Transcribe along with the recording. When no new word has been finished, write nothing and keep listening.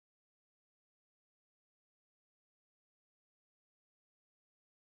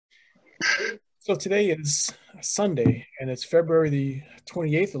So today is Sunday, and it's February the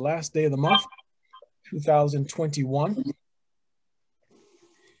 28th, the last day of the month, 2021.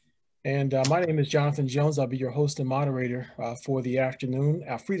 And my name is Jonathan Jones. I'll be your host and moderator for the afternoon.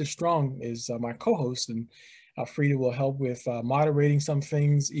 Alfreda Strong is my co-host, and Alfreda will help with moderating some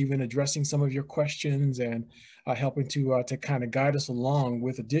things, even addressing some of your questions, and helping to kind of guide us along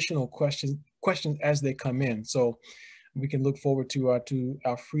with additional questions as they come in. So we can look forward to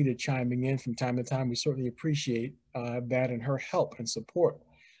Alfreda chiming in from time to time. We certainly appreciate that and her help and support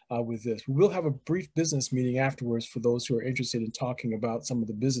with this. We will have a brief business meeting afterwards for those who are interested in talking about some of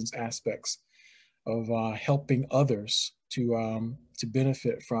the business aspects of helping others to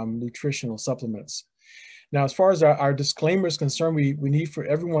benefit from nutritional supplements. Now, as far as our disclaimer is concerned, we need for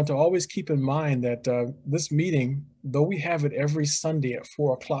everyone to always keep in mind that this meeting, though we have it every Sunday at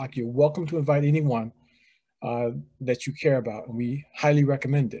 4 o'clock, you're welcome to invite anyone that you care about, and we highly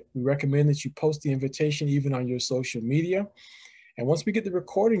recommend it. We recommend that you post the invitation even on your social media. And once we get the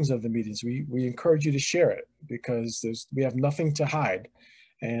recordings of the meetings, we encourage you to share it, because we have nothing to hide.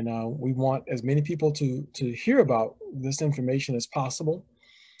 And we want as many people to hear about this information as possible.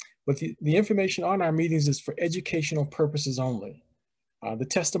 But the information on our meetings is for educational purposes only. The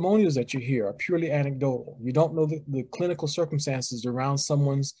testimonials that you hear are purely anecdotal. You don't know the clinical circumstances around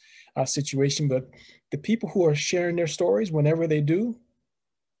someone's situation, but the people who are sharing their stories, whenever they do,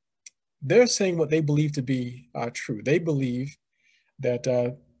 they're saying what they believe to be true. They believe that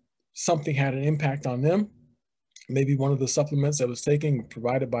something had an impact on them. Maybe one of the supplements that was taken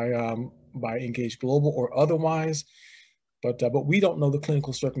provided by Engage Global or otherwise, but we don't know the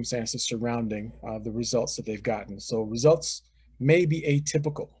clinical circumstances surrounding the results that they've gotten. So results may be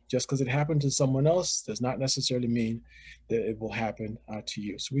atypical. Just because it happened to someone else does not necessarily mean that it will happen to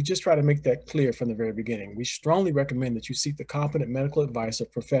you. So we just try to make that clear from the very beginning. We strongly recommend that you seek the competent medical advice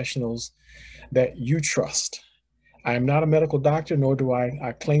of professionals that you trust. I am not a medical doctor, nor do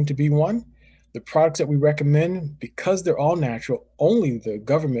I claim to be one. The products that we recommend, because they're all natural, only the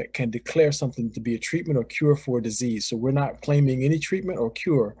government can declare something to be a treatment or cure for a disease. So we're not claiming any treatment or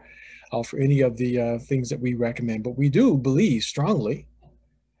cure for any of the things that we recommend. But we do believe strongly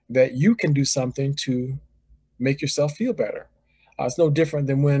that you can do something to make yourself feel better. It's no different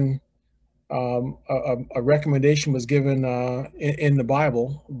than when a recommendation was given in the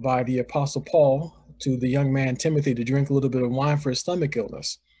Bible by the Apostle Paul to the young man Timothy to drink a little bit of wine for his stomach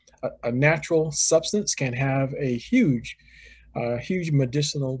illness. A natural substance can have a huge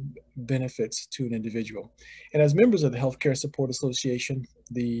medicinal benefits to an individual. And as members of the Healthcare Support Association,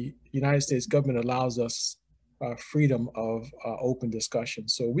 the United States government allows us freedom of open discussion.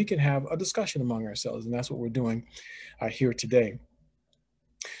 So we can have a discussion among ourselves, and that's what we're doing here today.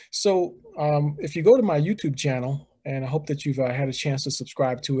 So if you go to my YouTube channel, and I hope that you've had a chance to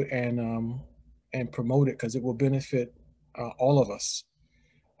subscribe to it and promote it, because it will benefit all of us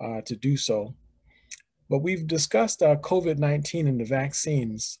to do so. But we've discussed COVID-19 and the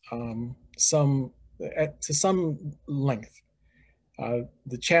vaccines to some length.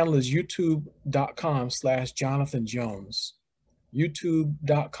 The channel is youtube.com/Jonathan Jones,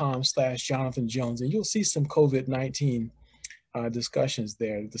 youtube.com/Jonathan Jones, and you'll see some COVID-19 discussions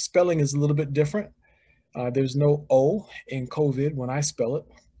there. The spelling is a little bit different. There's no O in COVID when I spell it.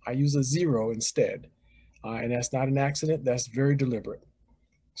 I use a 0 instead, and that's not an accident. That's very deliberate.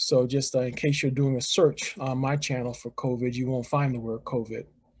 So just in case you're doing a search on my channel for COVID, you won't find the word COVID.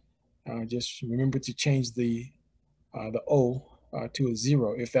 Just remember to change the O to a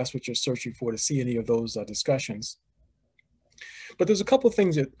 0 if that's what you're searching for to see any of those discussions. But there's a couple of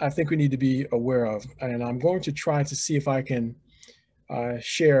things that I think we need to be aware of, and I'm going to try to see if I can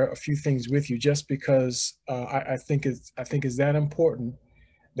share a few things with you, just because I think it's that important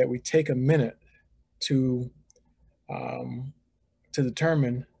that we take a minute to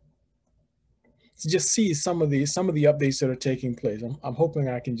determine, to just see some of the updates that are taking place. I'm hoping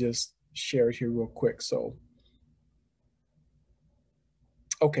I can just share it here real quick. So,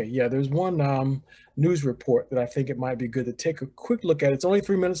 okay, yeah, there's one news report that I think it might be good to take a quick look at. It's only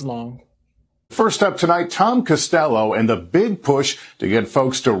 3 minutes long. First up tonight, Tom Costello and the big push to get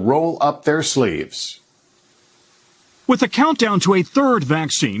folks to roll up their sleeves. With a countdown to a third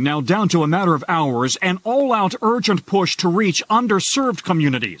vaccine now down to a matter of hours, an all-out urgent push to reach underserved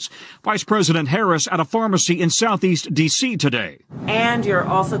communities. Vice President Harris at a pharmacy in Southeast D.C. today. And you're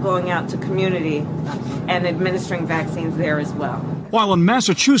also going out to community and administering vaccines there as well. While in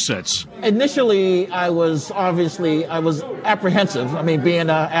Massachusetts, initially I was apprehensive. I mean, being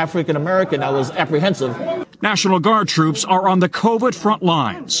African American, I was apprehensive. National Guard troops are on the COVID front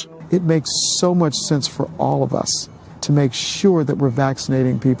lines. It makes so much sense for all of us to make sure that we're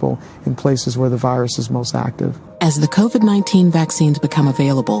vaccinating people in places where the virus is most active. As the COVID-19 vaccines become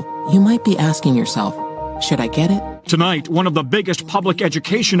available, you might be asking yourself, should I get it? Tonight, one of the biggest public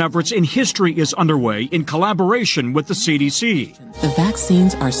education efforts in history is underway in collaboration with the CDC. The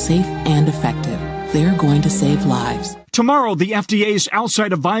vaccines are safe and effective. They're going to save lives. Tomorrow, the FDA's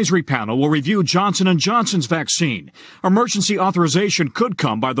outside advisory panel will review Johnson & Johnson's vaccine. Emergency authorization could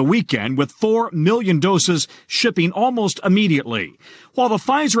come by the weekend, with 4 million doses shipping almost immediately. While the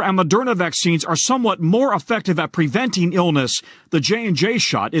Pfizer and Moderna vaccines are somewhat more effective at preventing illness, the J&J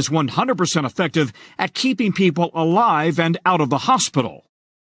shot is 100% effective at keeping people alive and out of the hospital.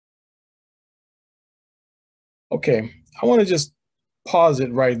 Okay, I want to just pause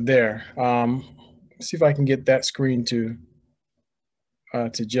it right there. See if I can get that screen to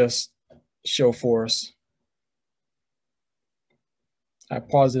just show for us. I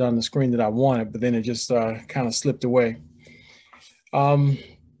paused it on the screen that I wanted, but then it just kind of slipped away.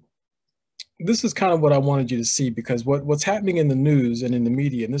 This is kind of what I wanted you to see, because what's happening in the news and in the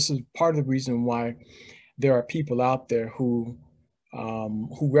media, and this is part of the reason why there are people out there who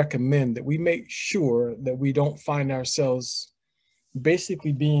recommend that we make sure that we don't find ourselves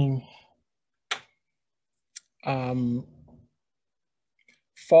basically being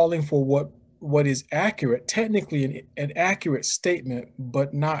falling for what is accurate, technically an accurate statement,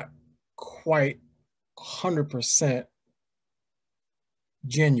 but not quite 100%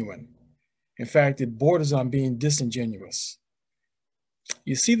 genuine. In fact, it borders on being disingenuous.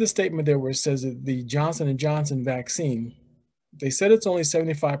 You see the statement there where it says that the Johnson & Johnson vaccine, they said it's only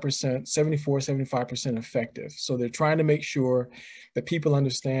 75% effective. So they're trying to make sure that people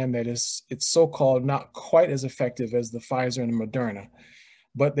understand that it's so-called not quite as effective as the Pfizer and the Moderna,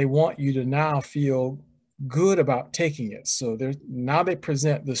 but they want you to now feel good about taking it. So now they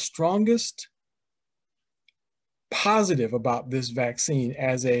present the strongest positive about this vaccine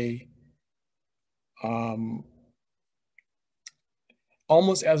as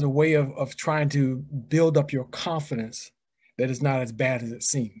almost as a way of trying to build up your confidence that it's not as bad as it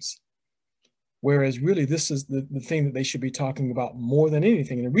seems. Whereas really this is the thing that they should be talking about more than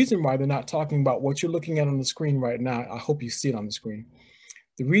anything. And the reason why they're not talking about what you're looking at on the screen right now, I hope you see it on the screen.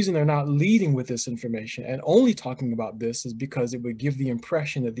 The reason they're not leading with this information and only talking about this is because it would give the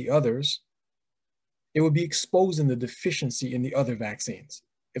impression that the others, it would be exposing the deficiency in the other vaccines,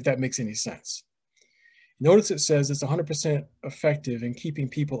 if that makes any sense. Notice it says it's 100% effective in keeping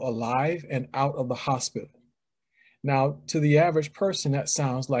people alive and out of the hospital. Now, to the average person, that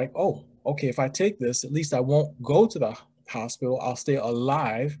sounds like, oh, okay, if I take this, at least I won't go to the hospital. I'll stay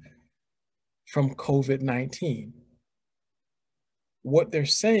alive from COVID-19. What they're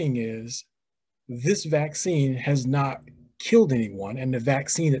saying is this vaccine has not killed anyone, and the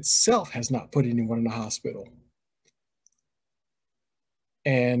vaccine itself has not put anyone in the hospital.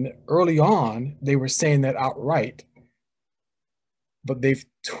 And early on, they were saying that outright, but they've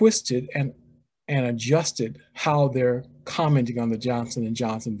twisted and adjusted how they're commenting on the Johnson &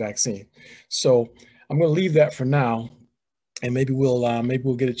 Johnson vaccine. So I'm going to leave that for now, and maybe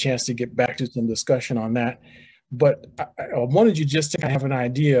we'll get a chance to get back to some discussion on that. But I wanted you just to kind of have an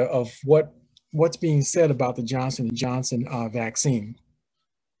idea of what's being said about the Johnson & Johnson vaccine.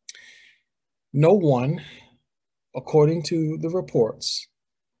 No one, according to the reports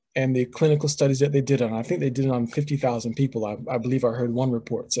and the clinical studies that they did on, I think they did it on 50,000 people, I believe I heard one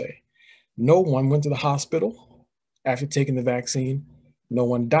report say, no one went to the hospital after taking the vaccine. No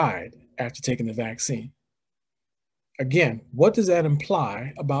one died after taking the vaccine. Again, what does that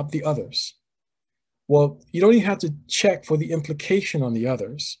imply about the others? Well, you don't even have to check for the implication on the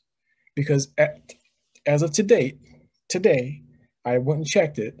others, because as of today, I went and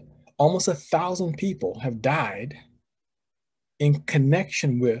checked it, almost 1,000 people have died in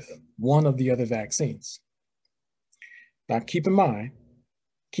connection with one of the other vaccines. Now, keep in mind,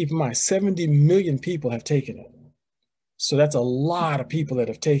 70 million people have taken it. So that's a lot of people that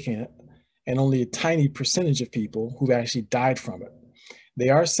have taken it, and only a tiny percentage of people who've actually died from it. They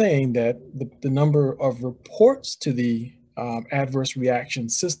are saying that the number of reports to the adverse reaction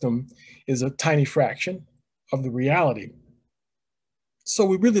system is a tiny fraction of the reality. So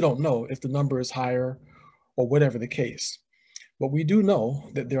we really don't know if the number is higher or whatever the case. But we do know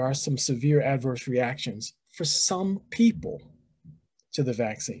that there are some severe adverse reactions for some people to the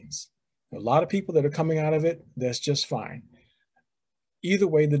vaccines. A lot of people that are coming out of it, that's just fine. Either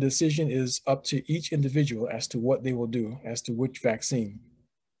way, the decision is up to each individual as to what they will do, as to which vaccine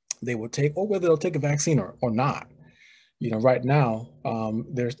they will take, or whether they'll take a vaccine or not. You know, right now,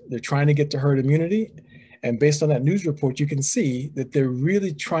 they're trying to get to herd immunity. And based on that news report, you can see that they're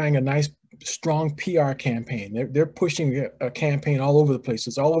really trying a nice strong PR campaign. They're pushing a campaign all over the place.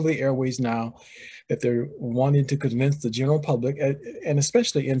 It's all over the airways now that they're wanting to convince the general public, and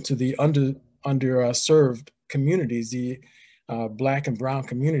especially into the underserved communities, the Black and brown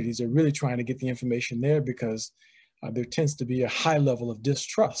communities. They're really trying to get the information there because there tends to be a high level of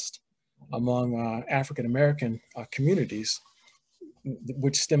distrust among African American communities,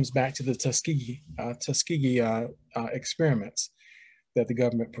 which stems back to the Tuskegee experiments that the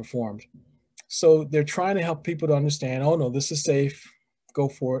government performed. So they're trying to help people to understand, oh no, this is safe, go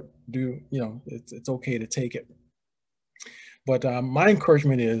for it, it's okay to take it. But my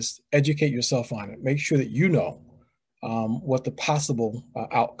encouragement is educate yourself on it. Make sure that you know what the possible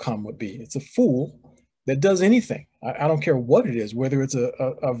outcome would be. It's a fool that does anything. I don't care what it is, whether it's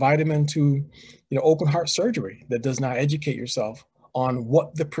a vitamin to open heart surgery, that does not educate yourself on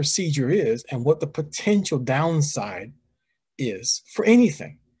what the procedure is and what the potential downside is for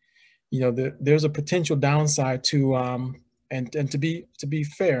anything. There's a potential downside to, and to be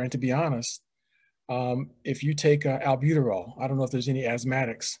fair and to be honest, if you take albuterol, I don't know if there's any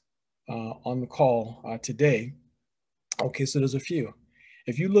asthmatics on the call today. Okay, so there's a few.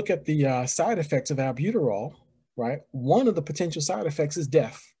 If you look at the side effects of albuterol, right, one of the potential side effects is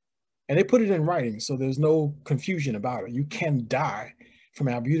death. And they put it in writing, so there's no confusion about it. You can die from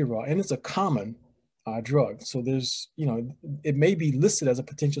albuterol, and it's a common drug. So there's, it may be listed as a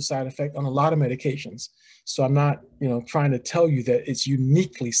potential side effect on a lot of medications. So I'm not, trying to tell you that it's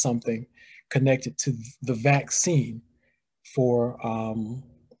uniquely something connected to the vaccine for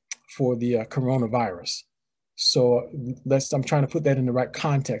the coronavirus. So I'm trying to put that in the right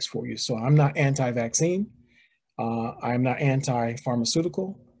context for you. So I'm not anti-vaccine. I'm not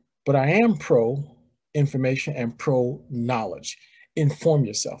anti-pharmaceutical, but I am pro-information and pro-knowledge. Inform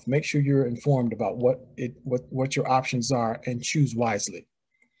yourself. Make sure you're informed about what your options are and choose wisely.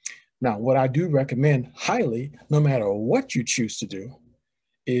 Now, what I do recommend highly, no matter what you choose to do,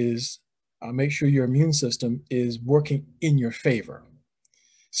 is make sure your immune system is working in your favor.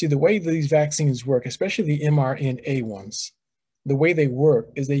 See, the way these vaccines work, especially the mRNA ones, the way they work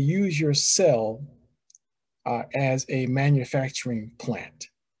is they use your cell as a manufacturing plant.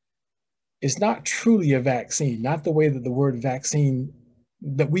 It's not truly a vaccine, not the way that the word vaccine,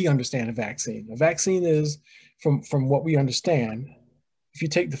 that we understand a vaccine. A vaccine is, from what we understand, if you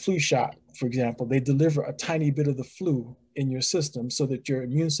take the flu shot, for example, they deliver a tiny bit of the flu in your system so that your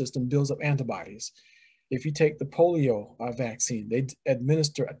immune system builds up antibodies. If you take the polio vaccine, they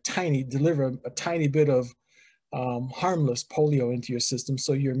deliver a tiny bit of harmless polio into your system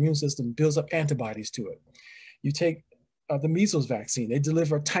so your immune system builds up antibodies to it. You take the measles vaccine, they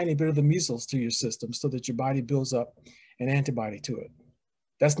deliver a tiny bit of the measles to your system so that your body builds up an antibody to it.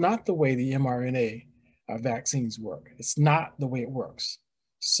 That's not the way the mRNA vaccines work. It's not the way it works.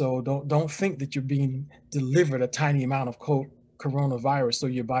 So don't think that you're being delivered a tiny amount of coronavirus so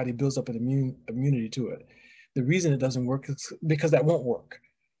your body builds up an immunity to it. The reason it doesn't work is because that won't work.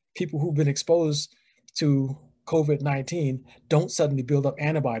 People who've been exposed to COVID-19 don't suddenly build up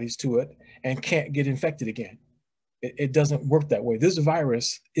antibodies to it and can't get infected again. It doesn't work that way. This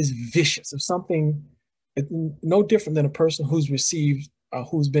virus is vicious. If something, no different than a person who's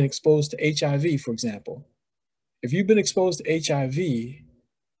been exposed to HIV, for example. If you've been exposed to HIV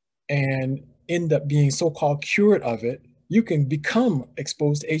and end up being so-called cured of it, you can become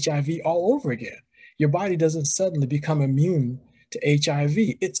exposed to HIV all over again. Your body doesn't suddenly become immune to HIV.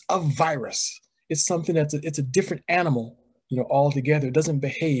 It's a virus. It's something it's a different animal, altogether. It doesn't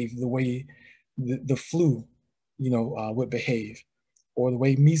behave the way the flu, would behave, or the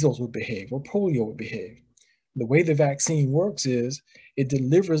way measles would behave, or polio would behave. The way the vaccine works is it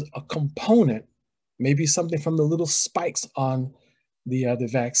delivers a component, maybe something from the little spikes on the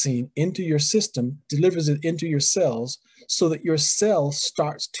vaccine, into your system, delivers it into your cells so that your cell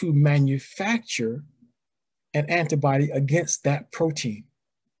starts to manufacture an antibody against that protein.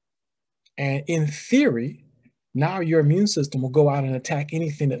 And in theory, now your immune system will go out and attack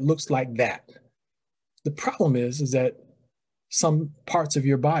anything that looks like that. The problem is that some parts of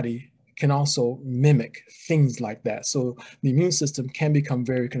your body can also mimic things like that. So the immune system can become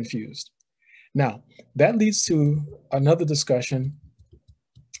very confused. Now, that leads to another discussion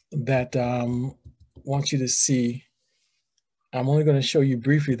that I want you to see. I'm only going to show you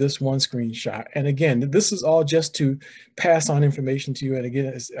briefly this one screenshot. And again, this is all just to pass on information to you. And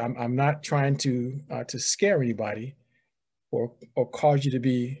again, I'm not trying to scare anybody or cause you to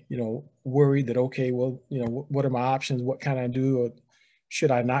be, worried that, okay, well, what are my options? What can I do? Or should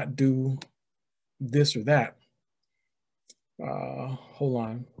I not do this or that? Hold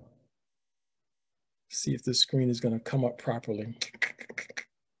on. See if this screen is going to come up properly.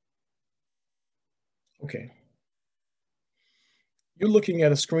 Okay. You're looking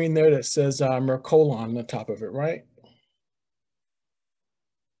at a screen there that says Mercolon on the top of it, right?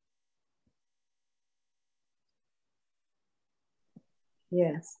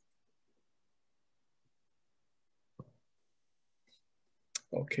 Yes.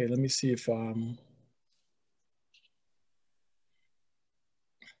 Okay, let me see if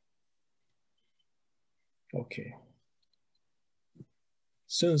okay.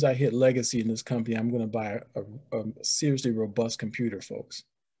 As soon as I hit legacy in this company, I'm going to buy a seriously robust computer, folks.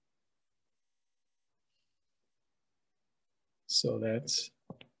 So that's,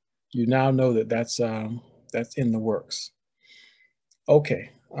 you now know that that's in the works.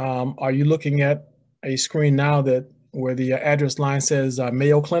 Okay, are you looking at a screen now that where the address line says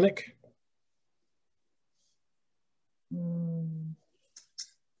Mayo Clinic? Not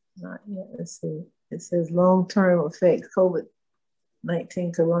yet. Let's see. It says long-term effects,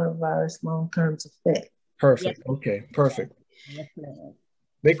 COVID-19 coronavirus long-term effect. Perfect. Yes. Okay, perfect. Yes,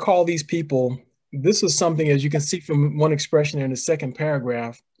 they call these people, this is something, as you can see from one expression in the second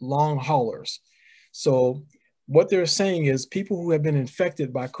paragraph, long haulers. So what they're saying is people who have been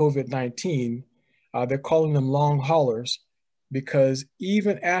infected by COVID-19, they're calling them long haulers because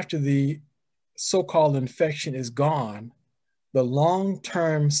even after the so-called infection is gone, the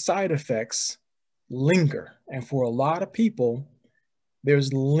long-term side effects linger. And for a lot of people,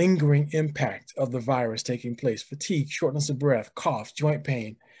 there's lingering impact of the virus taking place: fatigue, shortness of breath, cough, joint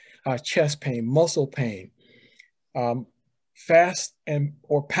pain, chest pain, muscle pain, fast and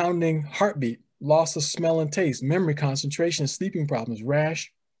or pounding heartbeat, loss of smell and taste, memory, concentration, sleeping problems,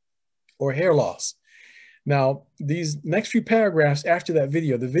 rash, or hair loss. Now, these next few paragraphs after that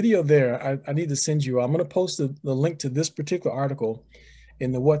video, the video there, I need to send you, I'm going to post the link to this particular article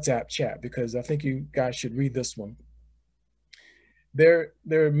in the WhatsApp chat because I think you guys should read this one. They're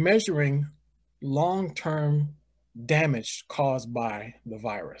measuring long-term damage caused by the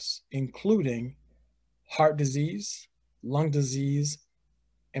virus, including heart disease, lung disease,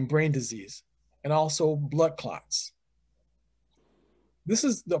 and brain disease, and also blood clots. This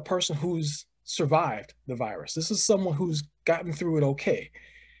is the person who's survived the virus. This is someone who's gotten through it okay.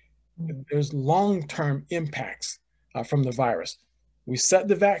 There's long-term impacts from the virus. We set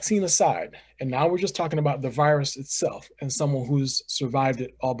the vaccine aside, and now we're just talking about the virus itself and someone who's survived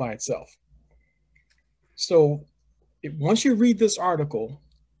it all by itself. So once you read this article,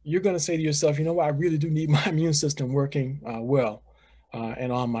 you're going to say to yourself, you know what, I really do need my immune system working well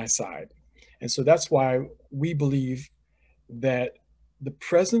and on my side. And so that's why we believe that the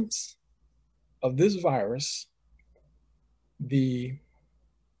presence of this virus, the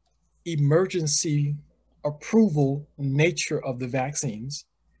emergency approval nature of the vaccines,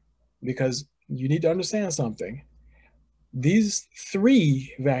 because you need to understand something. These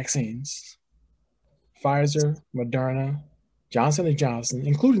 3 vaccines, Pfizer, Moderna, Johnson & Johnson,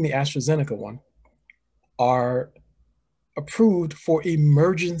 including the AstraZeneca one, are approved for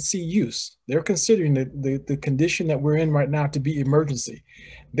emergency use. They're considering the condition that we're in right now to be emergency.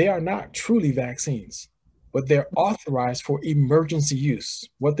 They are not truly vaccines, but they're authorized for emergency use.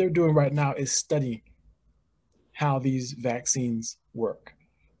 What they're doing right now is studying how these vaccines work.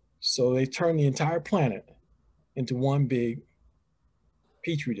 So they turn the entire planet into one big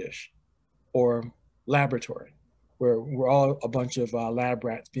petri dish or laboratory where we're all a bunch of lab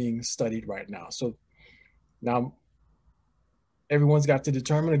rats being studied right now. So now everyone's got to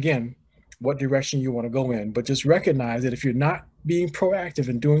determine, again, what direction you want to go in, but just recognize that if you're not being proactive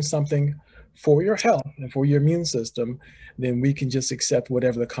and doing something for your health and for your immune system, then we can just accept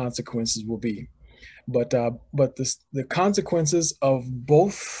whatever the consequences will be. But the consequences of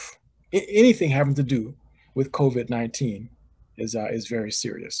both, anything having to do with COVID-19 is very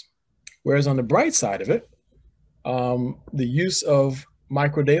serious. Whereas on the bright side of it, the use of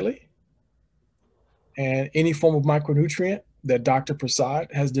microdaily and any form of micronutrient that Dr.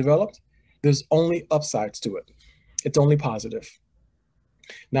 Prasad has developed, there's only upsides to it. It's only positive.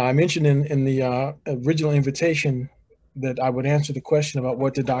 Now, I mentioned in the original invitation that I would answer the question about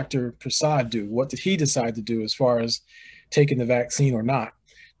what did Dr. Prasad do? What did he decide to do as far as taking the vaccine or not?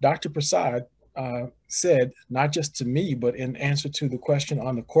 Dr. Prasad said, not just to me, but in answer to the question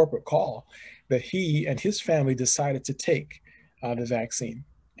on the corporate call, that he and his family decided to take the vaccine.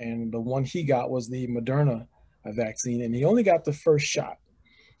 And the one he got was the Moderna vaccine, and he only got the first shot.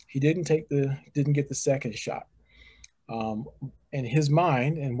 He didn't get the second shot. In his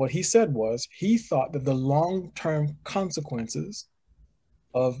mind, and what he said was, he thought that the long-term consequences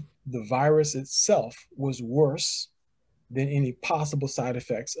of the virus itself was worse than any possible side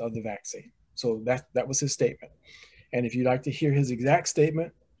effects of the vaccine. So that was his statement. And if you'd like to hear his exact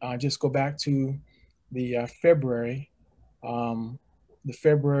statement, just go back to the February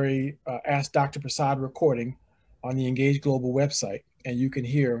Ask Dr. Prasad recording on the Engage Global website, and you can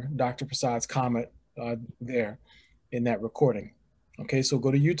hear Dr. Prasad's comment there in that recording. Okay, so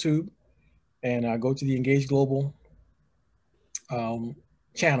go to YouTube and go to the Engage Global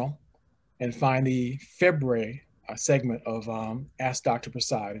channel and find the February segment of Ask Dr.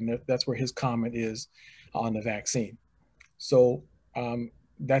 Prasad, and that's where his comment is on the vaccine. So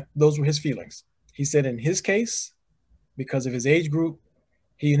those were his feelings. He said in his case, because of his age group,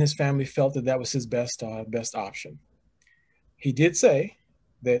 he and his family felt that that was his best option. He did say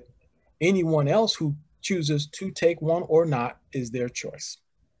that anyone else who chooses to take one or not is their choice.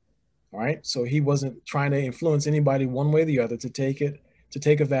 All right, so he wasn't trying to influence anybody one way or the other to take it, to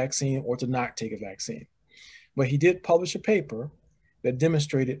take a vaccine or to not take a vaccine. But he did publish a paper that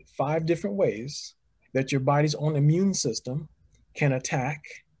demonstrated 5 different ways that your body's own immune system can attack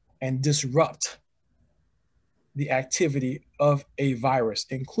and disrupt the activity of a virus,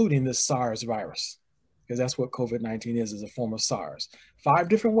 including the SARS virus, because that's what COVID-19 is a form of SARS. 5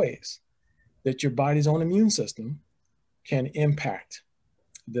 different ways that your body's own immune system can impact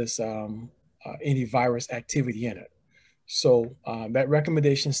this any virus activity in it. So that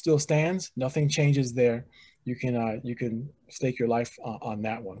recommendation still stands. Nothing changes there. You can stake your life on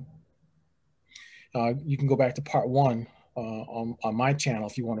that one. You can go back to part 1 on my channel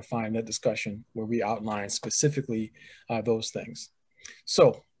if you want to find that discussion where we outline specifically those things.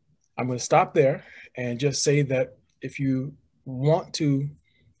 So I'm going to stop there and just say that if you want to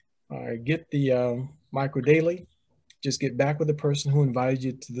get the micro daily, just get back with the person who invited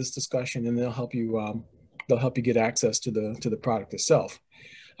you to this discussion, and they'll help you get access to the product itself.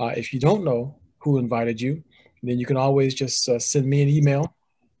 If you don't know who invited you, then you can always just send me an email.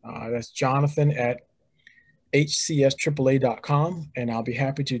 That's jonathan@hcsaAA.com, and I'll be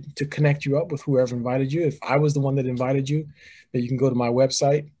happy to connect you up with whoever invited you. If I was the one that invited you, then you can go to my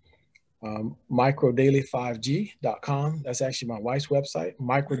website, microdaily5g.com. That's actually my wife's website,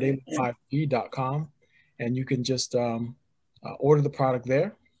 microdaily5g.com, and you can just order the product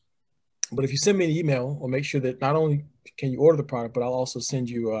there. But if you send me an email, we'll make sure that not only can you order the product, but I'll also send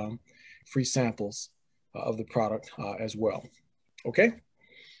you free samples of the product as well. Okay,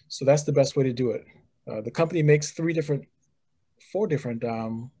 so that's the best way to do it. The company makes 4 different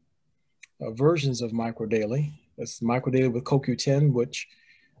versions of Micro Daily. That's Micro Daily with CoQ10, which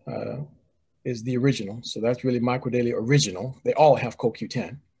is the original. So that's really Micro Daily Original. They all have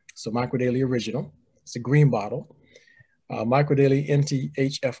CoQ10. So Micro Daily Original, it's a green bottle. Micro Daily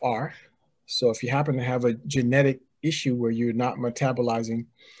MTHFR. So if you happen to have a genetic issue where you're not metabolizing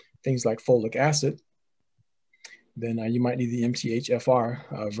things like folic acid, then you might need the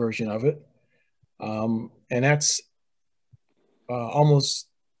MTHFR version of it. And that's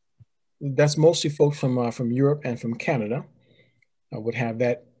mostly folks from Europe and from Canada would have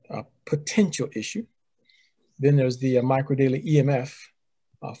that potential issue. Then there's the Micro Daily EMF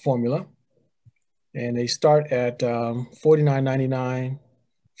formula, and they start at $49.99,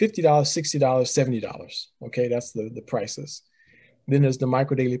 $50, $60, $70. Okay, that's the prices. Then there's the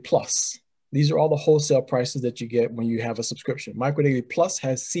Micro Daily Plus. These are all the wholesale prices that you get when you have a subscription. Micro Daily Plus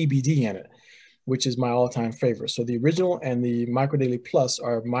has CBD in it, which is my all-time favorite. So the original and the Micro Daily Plus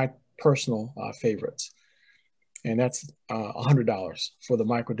are my personal favorites. And that's $100 for the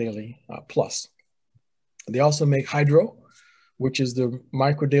Micro Daily Plus. They also make Hydro, which is the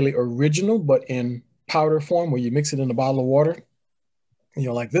Micro Daily Original, but in powder form where you mix it in a bottle of water,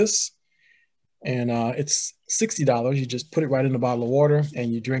 like this. And it's $60. You just put it right in a bottle of water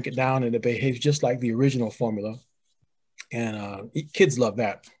and you drink it down, and it behaves just like the original formula. And kids love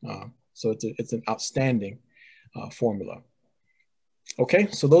that. So it's an outstanding formula. Okay,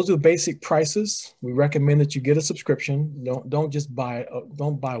 so those are the basic prices. We recommend that you get a subscription. Don't just buy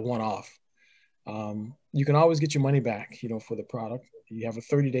one off. You can always get your money back, for the product. You have a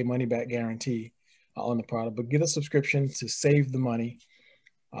 30-day money back guarantee on the product, but get a subscription to save the money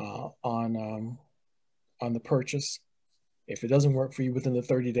on the purchase. If it doesn't work for you within the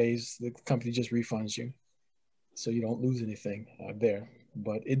 30 days, the company just refunds you, so you don't lose anything there.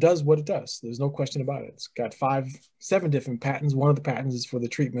 But it does what it does. There's no question about it. It's got 7 different patents. One of the patents is for the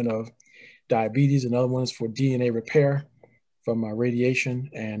treatment of diabetes. Another one is for DNA repair from radiation,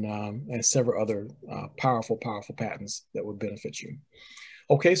 and several other powerful patents that would benefit you.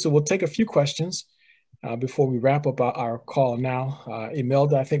 Okay, so we'll take a few questions before we wrap up our call now.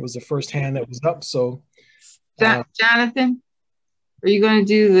 Imelda, I think, was the first hand that was up. So, Jonathan, are you going to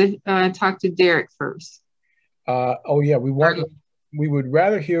do the talk to Derek first? Oh yeah, we would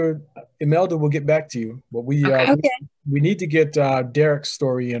rather hear Imelda. Will get back to you, but we need to get Derek's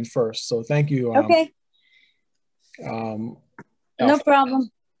story in first. So thank you. Okay. No problem.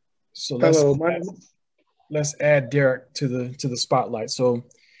 So Hello, let's add Derek to the spotlight. So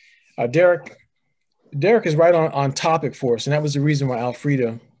Derek is right on topic for us, and that was the reason why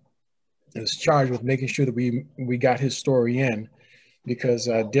Alfreda is charged with making sure that we got his story in, because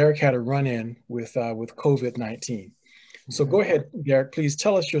Derek had a run-in with COVID-19. So go ahead, Derek, please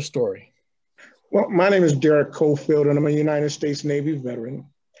tell us your story. Well, my name is Derek Cofield, and I'm a United States Navy veteran.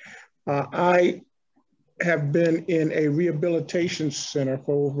 I have been in a rehabilitation center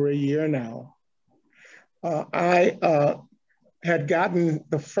for over a year now. I had gotten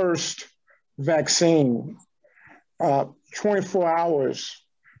the first vaccine 24 hours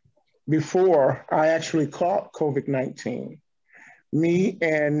before I actually caught COVID-19. Me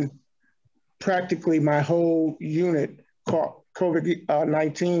and practically my whole unit caught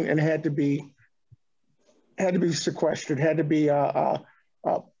COVID-19 and had to be sequestered, had to be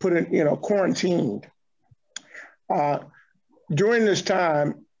put in, quarantined. During this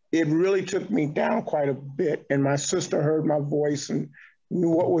time, it really took me down quite a bit. And my sister heard my voice and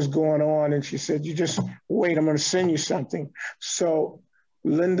knew what was going on. And she said, "You just wait, I'm going to send you something." So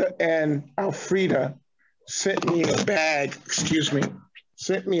Linda and Alfreda sent me a bag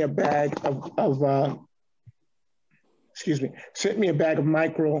of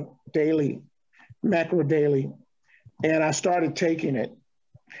macro daily, and I started taking it.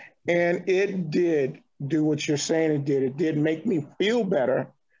 And it did do what you're saying it did. It did make me feel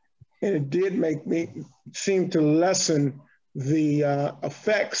better, and it did make me seem to lessen the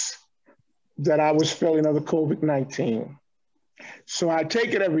effects that I was feeling of the COVID-19. So I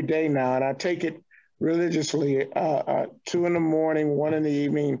take it every day now, and I take it religiously, 2 in the morning, 1 in the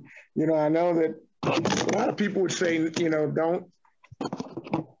evening. I know that a lot of people would say, don't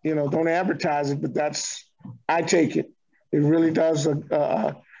advertise it, but I take it. It really does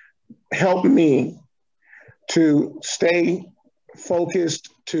help me to stay focused.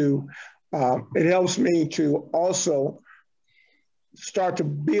 It helps me to also start to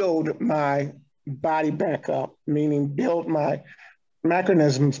build my body back up, meaning build my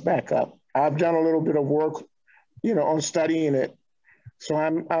mechanisms back up. I've done a little bit of work, on studying it. So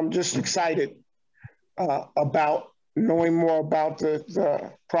I'm just excited about knowing more about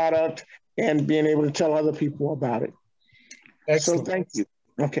the product and being able to tell other people about it. Excellent. So thank you.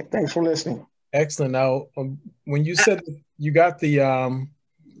 Okay, thanks for listening. Excellent. Now, when you said you got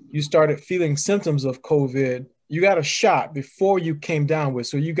you started feeling symptoms of COVID, you got a shot before you came down with.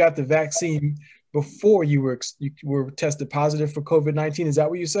 So you got the vaccine before you were tested positive for COVID-19. Is that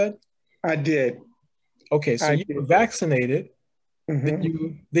what you said? I did. Okay, so you were vaccinated,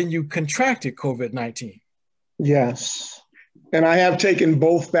 then you contracted COVID-19. Yes, and I have taken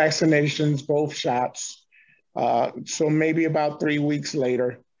both vaccinations, both shots. So maybe about 3 weeks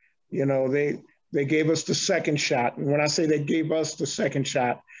later, they gave us the second shot. And when I say they gave us the second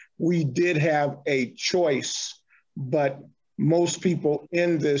shot, we did have a choice, but most people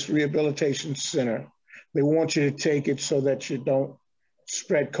in this rehabilitation center, they want you to take it so that you don't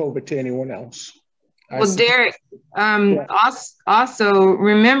spread COVID to anyone else. Well, Derek, also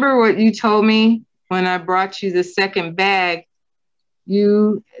remember what you told me when I brought you the second bag.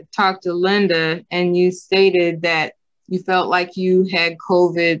 You talked to Linda and you stated that you felt like you had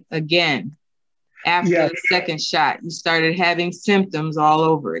COVID again after the second shot. You started having symptoms all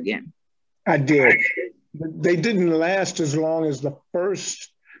over again. I did. They didn't last as long as the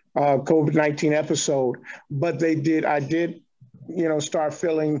first COVID-19 episode, but they did. I did, start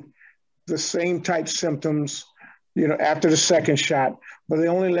feeling the same type symptoms, after the second shot, but they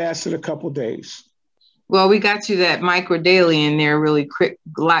only lasted a couple of days. Well, we got you that micro daily in there really quick,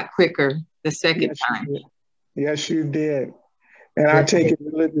 a lot quicker the second time. Yes, you did. And I take it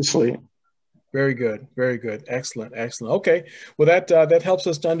religiously. Very good. Very good. Excellent. Excellent. Okay. Well, that helps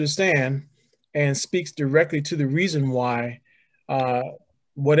us to understand and speaks directly to the reason why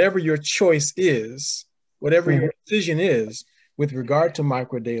whatever your choice is, whatever your decision is with regard to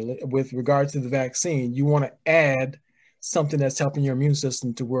microdaily, with regard to the vaccine, you want to add something that's helping your immune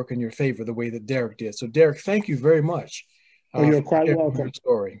system to work in your favor the way that Derek did. So Derek, thank you very much. You're quite welcome. Your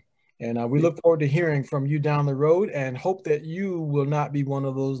story. And we look forward to hearing from you down the road and hope that you will not be one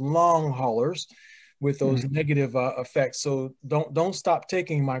of those long haulers with those negative effects. So don't stop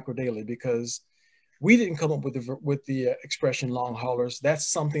taking microdaily, because we didn't come up with the expression long haulers. That's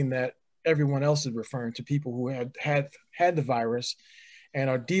something that everyone else is referring to, people who had the virus and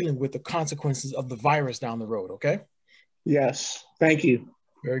are dealing with the consequences of the virus down the road. Okay. Yes. Thank you.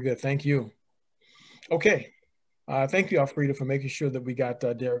 Very good. Thank you. Okay. Thank you, Alfreda, for making sure that we got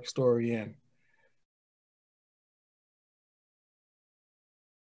Derek's story in.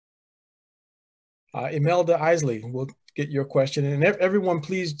 Imelda Isley, we'll get your question. And everyone,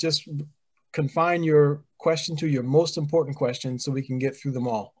 please just confine your question to your most important question so we can get through them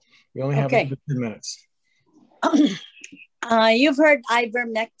all. We only have 10 minutes. You've heard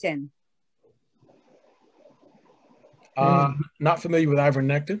ivermectin. Not familiar with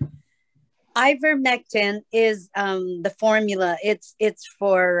ivermectin. Ivermectin is the formula. It's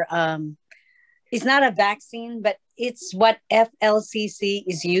for, it's not a vaccine, but it's what FLCC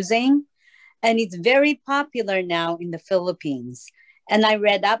is using. And it's very popular now in the Philippines. And I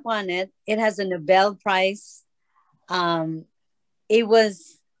read up on it. It has a Nobel Prize. They've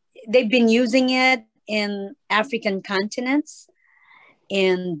been using it in African continents.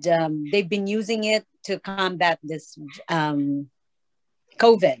 And they've been using it to combat this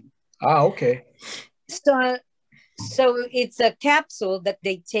COVID. Ah, okay. So it's a capsule that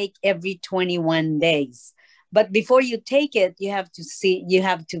they take every 21 days. But before you take it, you have to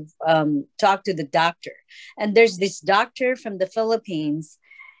talk to the doctor. And there's this doctor from the Philippines.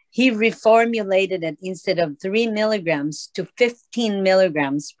 He reformulated it instead of 3 milligrams to 15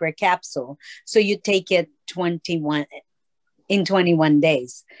 milligrams per capsule. So you take it 21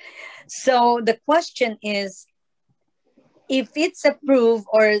 days. So the question is, if it's approved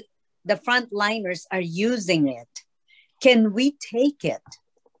or the frontliners are using it, can we take it?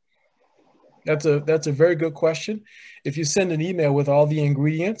 That's a very good question. If you send an email with all the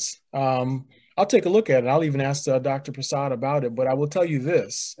ingredients, I'll take a look at it. I'll even ask Dr. Prasad about it, but I will tell you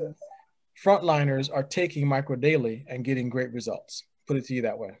this. Frontliners are taking microdaily and getting great results. Put it to you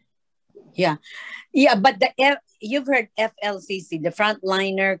that way. Yeah. But you've heard FLCC, the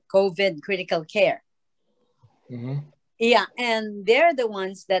Frontliner COVID Critical Care. Mm-hmm. Yeah, and they're the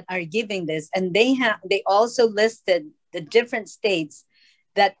ones that are giving this, and they also listed the different states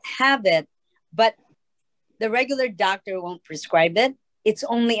that have it, but the regular doctor won't prescribe it. It's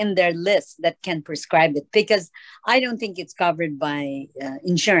only in their list that can prescribe it, because I don't think it's covered by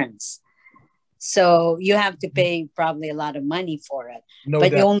insurance. So you have to pay probably a lot of money for it. No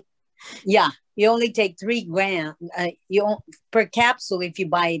doubt. You only take 3 grams per capsule. If you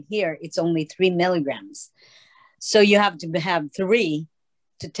buy it here, it's only 3 milligrams. So you have to have 3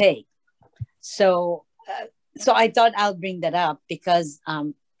 to take. So I thought I'll bring that up because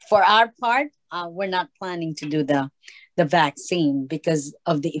for our part, we're not planning to do the vaccine because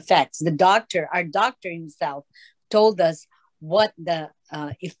of the effects. Our doctor himself told us what the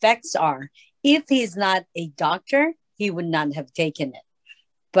effects are. If he's not a doctor, he would not have taken it.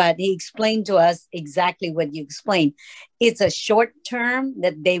 But he explained to us exactly what you explained. It's a short term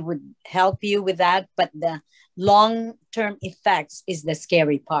that they would help you with that, but the long-term effects is the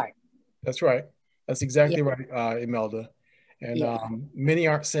scary part. That's right. That's exactly right, Imelda. And many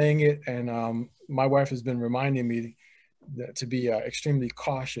aren't saying it. And my wife has been reminding me to be extremely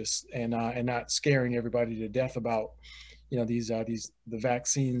cautious and not scaring everybody to death about, the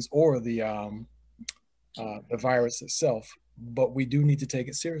vaccines or the virus itself. But we do need to take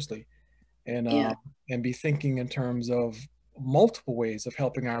it seriously and be thinking in terms of multiple ways of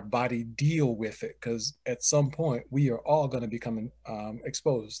helping our body deal with it, because at some point we are all going to become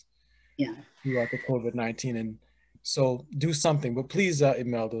exposed throughout the COVID-19. And so do something. But please,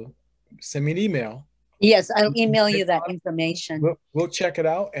 Imelda, send me an email. Yes, I'll email you that information. We'll check it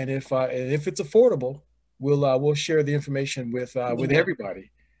out, and if it's affordable, we'll share the information with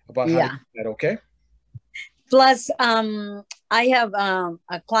everybody about how to do that. Okay. Plus, I have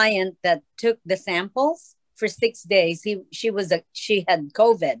a client that took the samples for 6 days. She had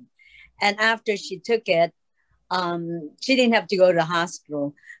COVID, and after she took it, she didn't have to go to the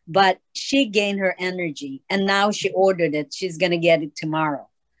hospital, but she gained her energy, and now she ordered it. She's gonna get it tomorrow.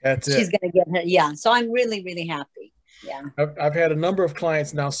 She's gonna get her. Yeah, so I'm really, really happy. Yeah, I've had a number of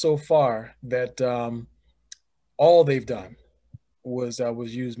clients now so far that all they've done was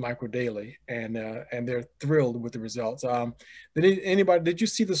use microdaily, and they're thrilled with the results. Did you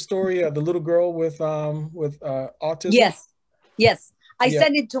see the story of the little girl with autism? Yes. I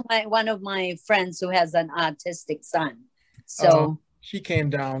sent it to one of my friends who has an autistic son. So she came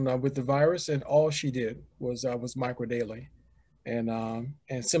down with the virus, and all she did was microdaily, and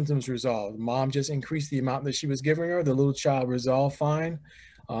symptoms resolved. Mom just increased the amount that she was giving her. The little child resolved fine.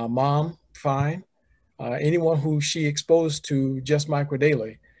 Mom fine. Anyone who she exposed to just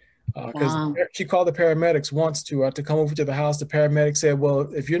microdaily, because she called the paramedics once to come over to the house. The paramedics said, "Well,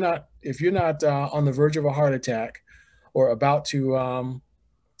 if you're not on the verge of a heart attack or about to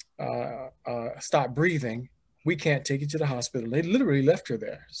stop breathing, we can't take you to the hospital." They literally left her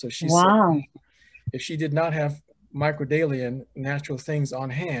there. So she said, if she did not have microdaily and natural things on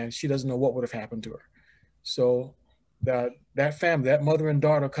hand, she doesn't know what would have happened to her. So that family, that mother and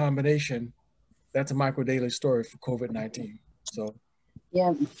daughter combination, that's a micro daily story for COVID-19. So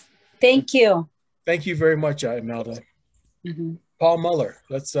yeah, thank you. Thank you very much, Imelda. Mm-hmm. Paul Muller,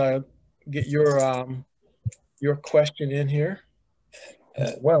 let's get your question in here.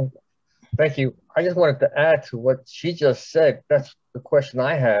 Well, thank you. I just wanted to add to what she just said. That's the question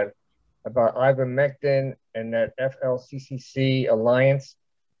I had about ivermectin and that FLCCC alliance.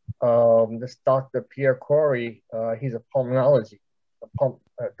 This Dr. Pierre Corey, he's a pulmonology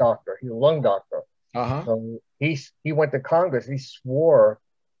doctor. He's a lung doctor. So he went to Congress. He swore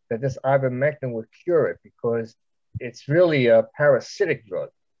that this ivermectin would cure it because it's really a parasitic drug.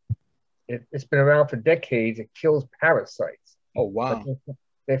 It's been around for decades. It kills parasites. Oh, wow. But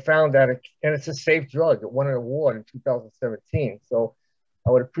they found that, and it's a safe drug. It won an award in 2017. So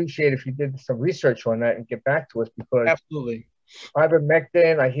I would appreciate if you did some research on that and get back to us, because absolutely.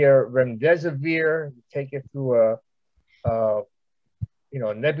 Ivermectin, I hear remdesivir, you take it through a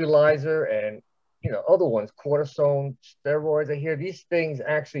nebulizer, and other ones, cortisone, steroids. I hear these things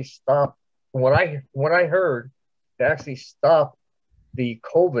actually stop. From what I heard, they actually stop the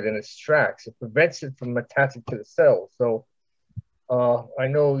COVID in its tracks. It prevents it from attaching to the cells. So I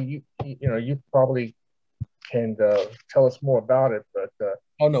know you probably can tell us more about it, but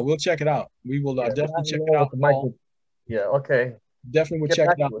oh no, we'll check it out. We will definitely check it out. Yeah, okay. Definitely will check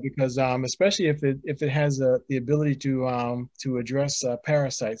it out because especially if it has the ability to address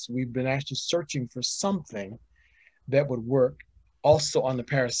parasites. We've been actually searching for something that would work also on the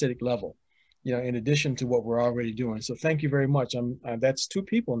parasitic level, in addition to what we're already doing. So thank you very much. That's 2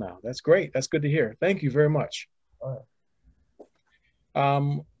 people now. That's great. That's good to hear. Thank you very much. All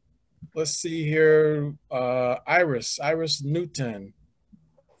right. Let's see here. Iris Newton.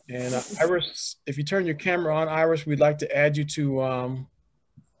 And Iris, if you turn your camera on, Iris, we'd like to add you to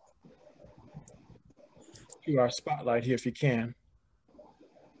our spotlight here if you can.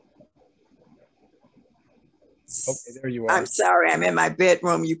 Okay, there you are. I'm sorry, I'm in my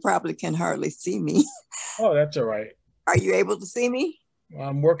bedroom. You probably can hardly see me. Oh, that's all right. Are you able to see me?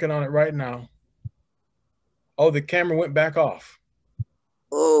 I'm working on it right now. Oh, the camera went back off.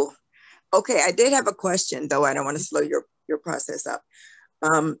 Oh, okay. I did have a question, though. I don't want to slow your process up.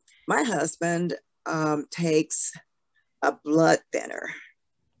 My husband takes a blood thinner,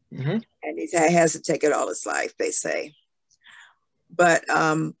 and he has to take it all his life, they say. But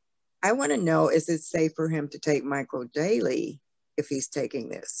I want to know, is it safe for him to take micro daily if he's taking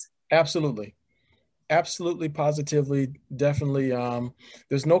this? Absolutely. Absolutely, positively, definitely.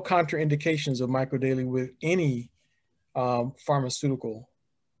 There's no contraindications of micro daily with any pharmaceutical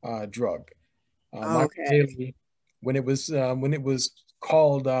drug. Micro daily, when it was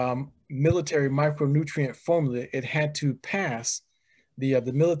called military micronutrient formula, it had to pass the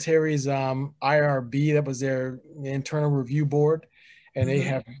military's IRB, that was their internal review board, and they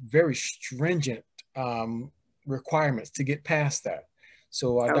have very stringent requirements to get past that.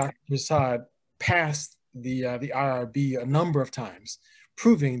 So Dr. Prasad passed the IRB a number of times,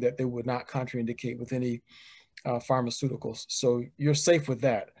 proving that they would not contraindicate with any pharmaceuticals. So you're safe with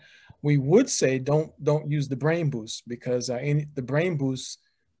that. We would say don't use the brain boost, because the brain boost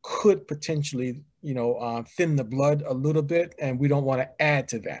could potentially thin the blood a little bit, and we don't want to add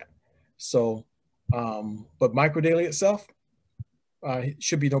to that. So but microdaily itself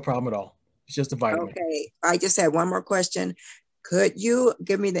should be no problem at all. It's just a vitamin. Okay, I just had one more question. Could you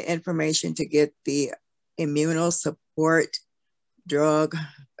give me the information to get the immunosupport drug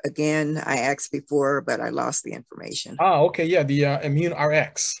again? I asked before, but I lost the information. Oh, okay, yeah, the Immune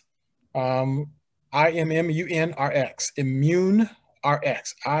RX. IMMUNRX, Immune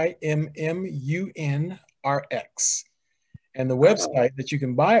RX, IMMUNRX. And the website that you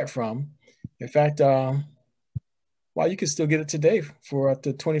can buy it from, in fact, well, you can still get it today for up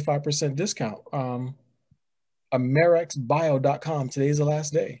to 25% discount. AmerexBio.com. Today's the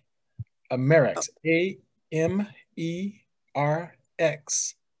last day. Amerex,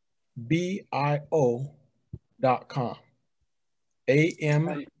 AMERXBIO.com.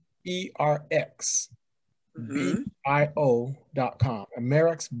 AMERXBIO.com.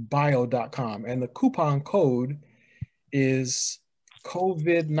 AmerexBio.com. And the coupon code is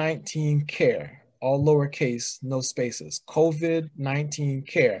COVID-19 care. All lowercase, no spaces. COVID-19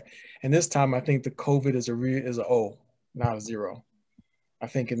 care. And this time, I think the COVID is a O, not a 0. I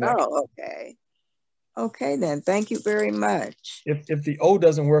think in that. Oh, okay. Okay, then. Thank you very much. If the O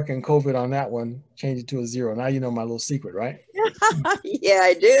doesn't work in COVID on that one, change it to a 0. Now you know my little secret, right? Yeah,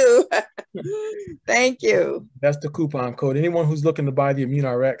 I do. Thank you. That's the coupon code. Anyone who's looking to buy the Immune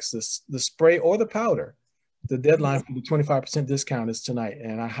RX, the spray or the powder, the deadline for the 25% discount is tonight.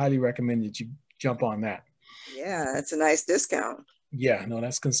 And I highly recommend that you jump on that. Yeah, that's a nice discount. Yeah, no,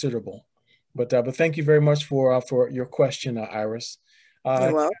 that's considerable. But thank you very much for your question, Iris.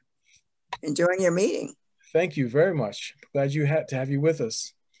 You're welcome. Enjoying your meeting. Thank you very much. Glad you had to have you with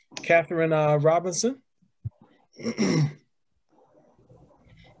us. Catherine Robinson.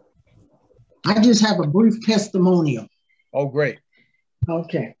 I just have a brief testimonial. Oh, great.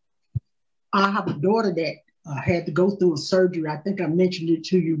 Okay. I have a daughter that had to go through a surgery. I think I mentioned it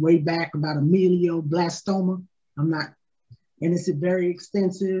to you way back about amelioblastoma. And it's very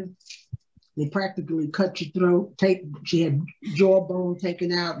extensive. They practically cut your throat. She had jawbone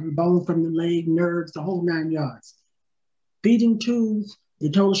taken out, and bone from the leg, nerves, the whole 9 yards. Feeding tubes. They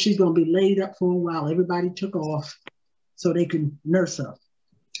told her she's going to be laid up for a while. Everybody took off so they could nurse her.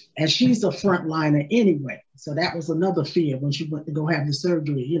 And she's a frontliner anyway. So that was another fear when she went to go have the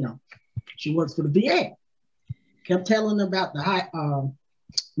surgery. You know, she works for the VA. Kept telling her about the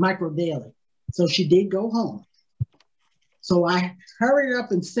micro daily. So she did go home. So I hurried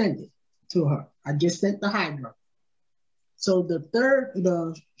up and sent it to her. I just sent the hydro. So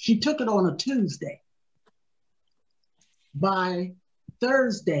she took it on a Tuesday. By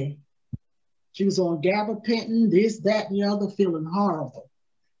Thursday, she was on gabapentin, this, that, and the other, feeling horrible.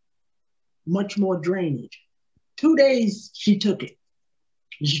 Much more drainage. 2 days she took it.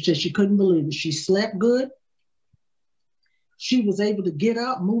 She said she couldn't believe it. She slept good. She was able to get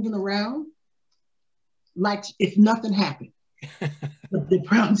up, moving around, like if nothing happened. But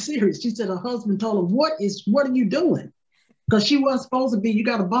I'm serious. She said her husband told her, what are you doing? Because she wasn't supposed to be, you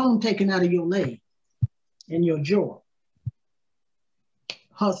got a bone taken out of your leg and your jaw.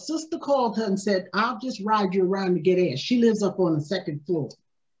 Her sister called her and said, I'll just ride you around to get in. She lives up on the second floor.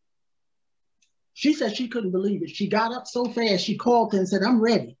 She said she couldn't believe it. She got up so fast, she called her and said, I'm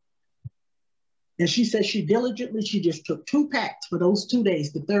ready. And she said she just took 2 packs for those 2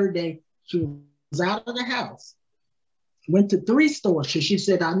 days. The third day, she was out of the house. Went to 3 stores. She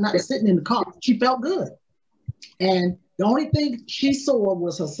said, I'm not sitting in the car. She felt good. And the only thing she saw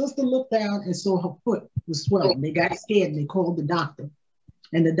was her sister looked down and saw her foot was swelling. They got scared and they called the doctor.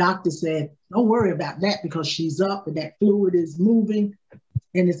 And the doctor said, don't worry about that because she's up and that fluid is moving.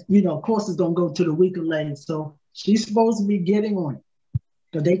 And it's, of course, it's going to go to the weaker leg. So she's supposed to be getting on it.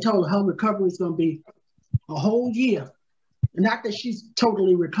 Because they told her recovery is going to be a whole year. And not that she's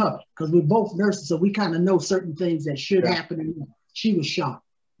totally recovered, because we're both nurses, so we kind of know certain things that should happen. And she was shocked.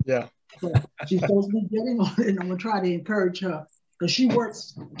 Yeah. So she's supposed to be getting on it, and I'm going to try to encourage her, because she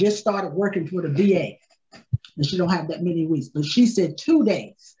just started working for the VA, and she don't have that many weeks. But she said 2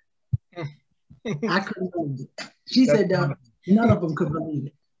 days. I couldn't believe it. She said none of them could believe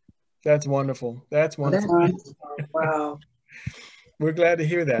it. That's wonderful. That's wonderful. Wow. We're glad to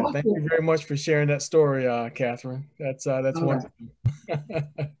hear that. Thank you very much for sharing that story, Catherine. That's wonderful.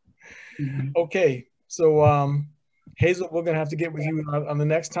 Okay, so Hazel, we're gonna have to get with you on the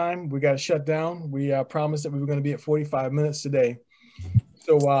next time. We got to shut down. We promised that we were going to be at 45 minutes today.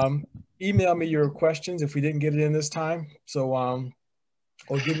 So email me your questions if we didn't get it in this time. So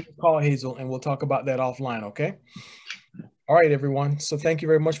or give me a call, Hazel, and we'll talk about that offline. Okay. All right, everyone. So thank you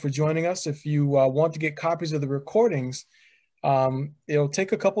very much for joining us. If you want to get copies of the recordings, it'll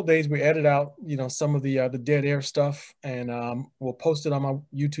take a couple days. We edit out, some of the dead air stuff, and we'll post it on my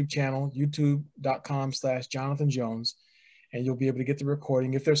YouTube channel, youtube.com/Jonathan Jones, and you'll be able to get the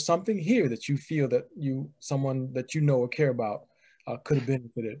recording. If there's something here that you feel that someone that you know or care about could have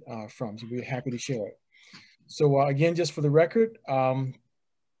benefited from, so we're happy to share it. So again, just for the record,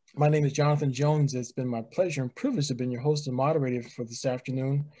 my name is Jonathan Jones. It's been my pleasure and privilege to have been your host and moderator for this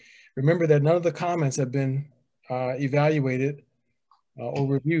afternoon. Remember that none of the comments have been evaluated or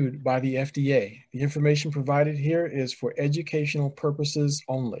reviewed by the FDA. The information provided here is for educational purposes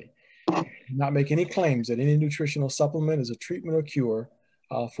only. Do not make any claims that any nutritional supplement is a treatment or cure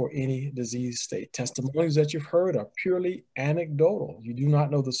for any disease state. Testimonies that you've heard are purely anecdotal. You do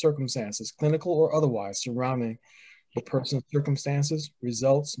not know the circumstances, clinical or otherwise, surrounding the person's circumstances.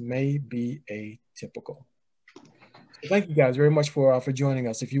 Results may be atypical. Thank you guys very much for joining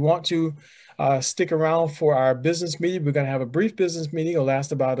us. If you want to stick around for our business meeting, we're going to have a brief business meeting. It'll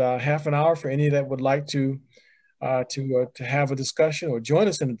last about half an hour for any that would like to have a discussion or join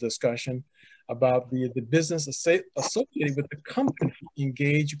us in a discussion about the business associated with the company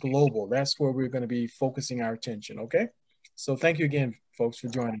Engage Global. That's where we're going to be focusing our attention. Okay. So thank you again, folks, for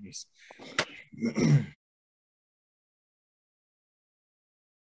joining us.